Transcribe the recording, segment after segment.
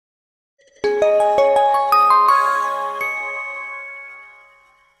I'm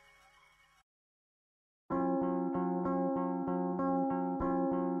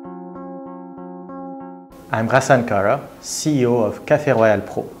Ghassan, CEO of Café Royal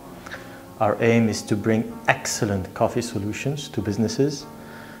Pro. Our aim is to bring excellent coffee solutions to businesses,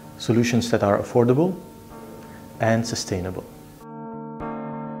 solutions that are affordable and sustainable.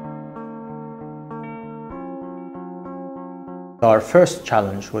 Our first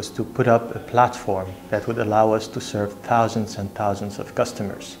challenge was to put up a platform that would allow us to serve thousands and thousands of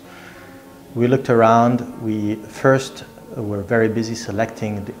customers. We looked around. We first were very busy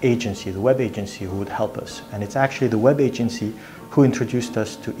selecting the agency, the web agency who would help us. And it's actually the web agency who introduced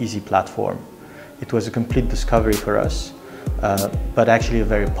us to Easy Platform. It was a complete discovery for us, but actually a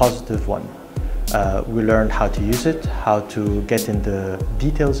very positive one. We learned how to use it, how to get in the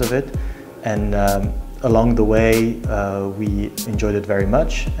details of it, and along the way we enjoyed it very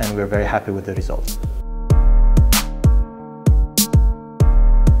much and we're very happy with the result.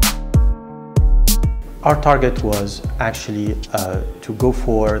 Our target was actually to go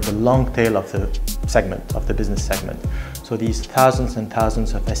for the long tail of the segment, of the business segment. So these thousands and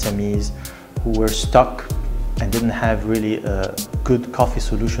thousands of SMEs who were stuck and didn't have really a good coffee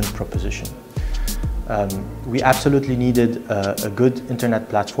solution proposition. We absolutely needed a good internet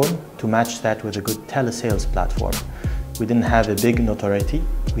platform to match that with a good telesales platform. We didn't have a big notoriety.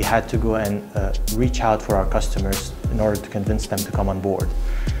 We had to go and reach out for our customers in order to convince them to come on board.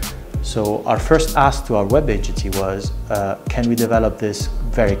 So our first ask to our web agency was, can we develop this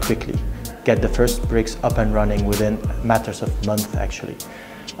very quickly? Get the first bricks up and running within matters of months actually.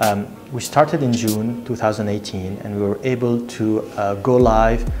 We started in June 2018 and we were able to go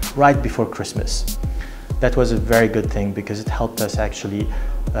live right before Christmas. That was a very good thing because it helped us actually,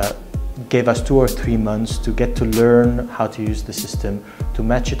 gave us 2 or 3 months to get to learn how to use the system, to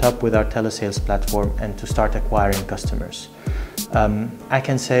match it up with our telesales platform and to start acquiring customers. I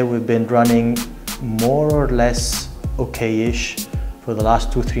can say we've been running more or less okay-ish for the last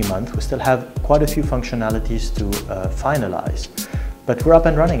 2-3 months. We still have quite a few functionalities to finalize, but we're up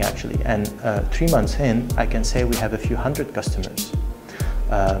and running actually. And 3 months in, I can say we have a few hundred customers.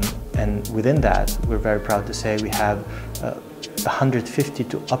 And within that, we're very proud to say we have 150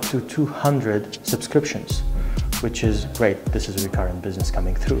 to up to 200 subscriptions, which is great. This is a recurrent business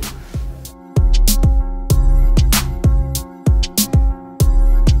coming through.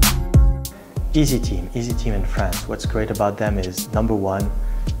 Easy Team in France. What's great about them is, number one,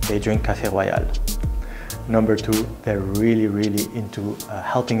 they drink Café Royal. Number two, they're really into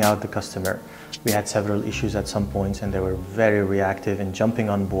helping out the customer. We had several issues at some points and they were very reactive in jumping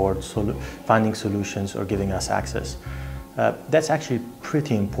on board, finding solutions or giving us access. That's actually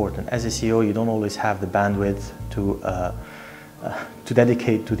pretty important. As a CEO, you don't always have the bandwidth to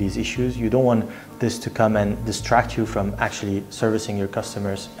dedicate to these issues. You don't want this to come and distract you from actually servicing your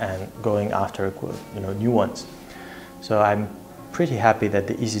customers and going after new ones. So I'm pretty happy that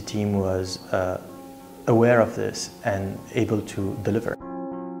the Easy Team was aware of this and able to deliver.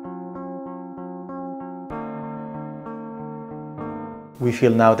 We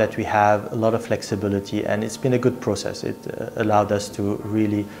feel now that we have a lot of flexibility and it's been a good process. It allowed us to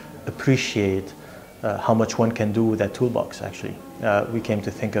really appreciate how much one can do with that toolbox actually. We came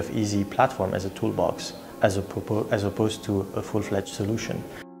to think of Easy Platform as a toolbox as opposed to a full-fledged solution.